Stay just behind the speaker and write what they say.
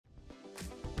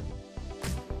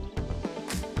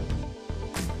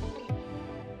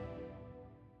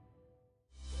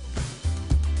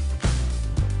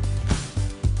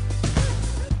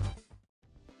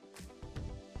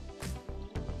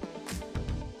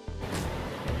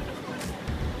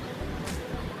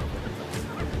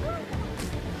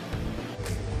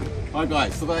Hi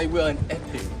guys, today we're in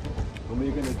Epping and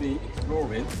we're going to be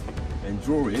exploring and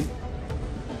drawing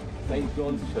St.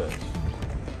 John's Church.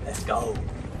 Let's go!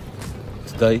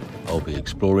 Today I'll be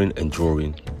exploring and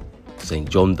drawing St.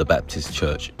 John the Baptist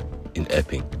Church in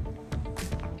Epping.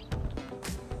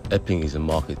 Epping is a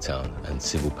market town and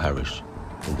civil parish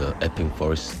in the Epping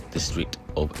Forest district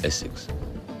of Essex.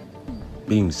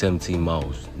 Being 17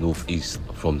 miles northeast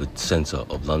from the centre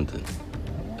of London,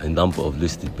 a number of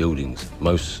listed buildings,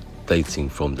 most dating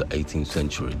from the 18th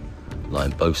century, line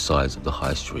both sides of the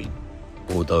high street,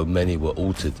 although many were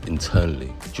altered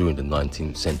internally during the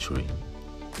 19th century.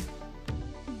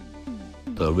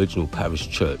 The original parish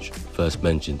church, first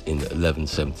mentioned in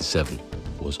 1177,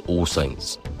 was All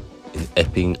Saints in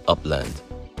Epping Upland.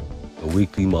 A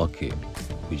weekly market,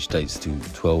 which dates to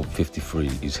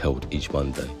 1253, is held each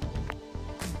Monday.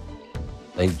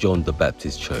 St. John the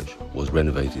Baptist Church was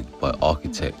renovated by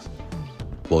architects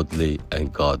Bodley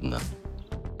and Gardner.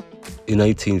 In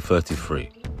 1833,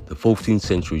 the 14th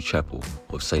century chapel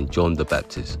of St. John the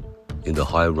Baptist in the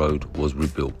High Road was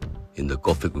rebuilt in the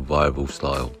Gothic Revival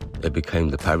style. It became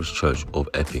the parish church of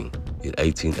Epping in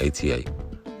 1888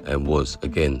 and was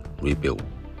again rebuilt.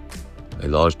 A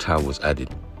large tower was added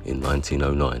in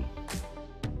 1909.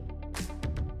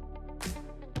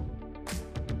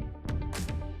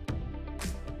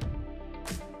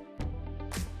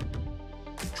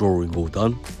 Drawing all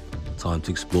done, time to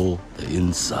explore the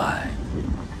inside.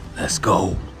 Let's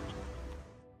go!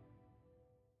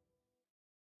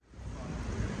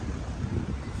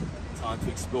 Time to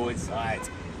explore inside.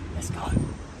 Let's go!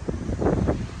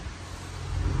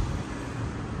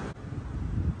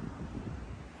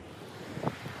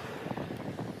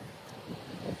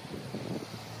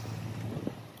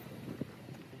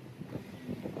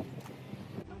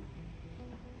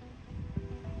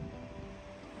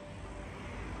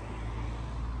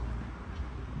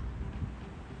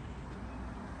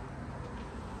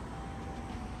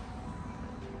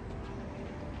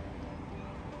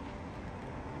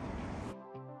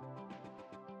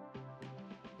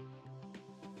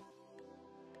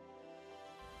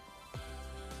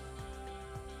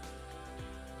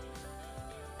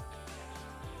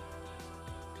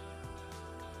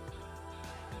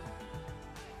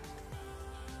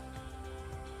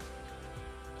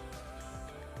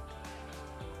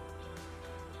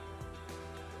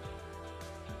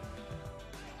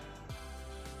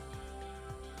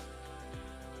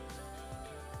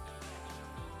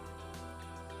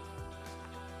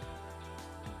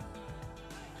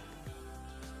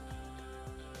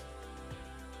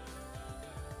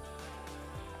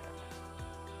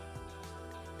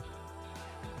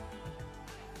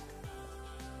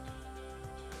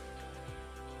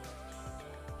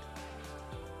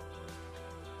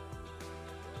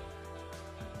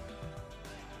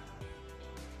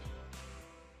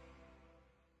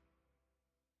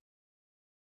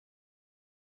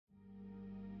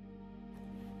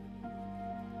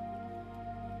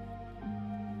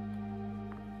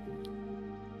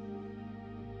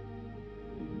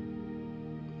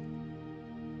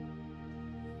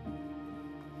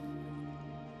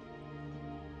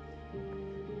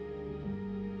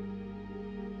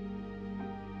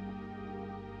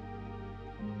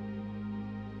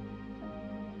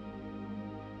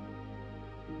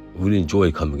 I really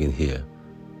enjoy coming in here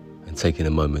and taking a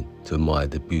moment to admire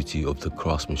the beauty of the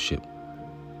craftsmanship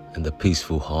and the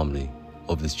peaceful harmony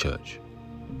of this church.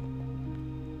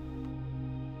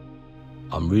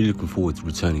 I'm really looking forward to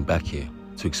returning back here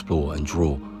to explore and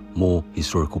draw more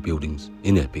historical buildings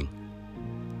in Epping.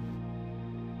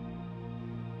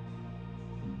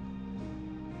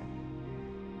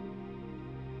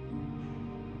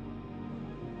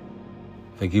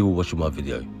 Thank you for watching my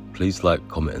video. Please like,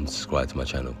 comment and subscribe to my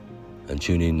channel. And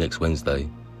tune in next Wednesday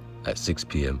at 6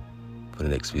 PM for the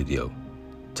next video.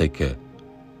 Take care.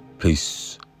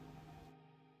 Peace.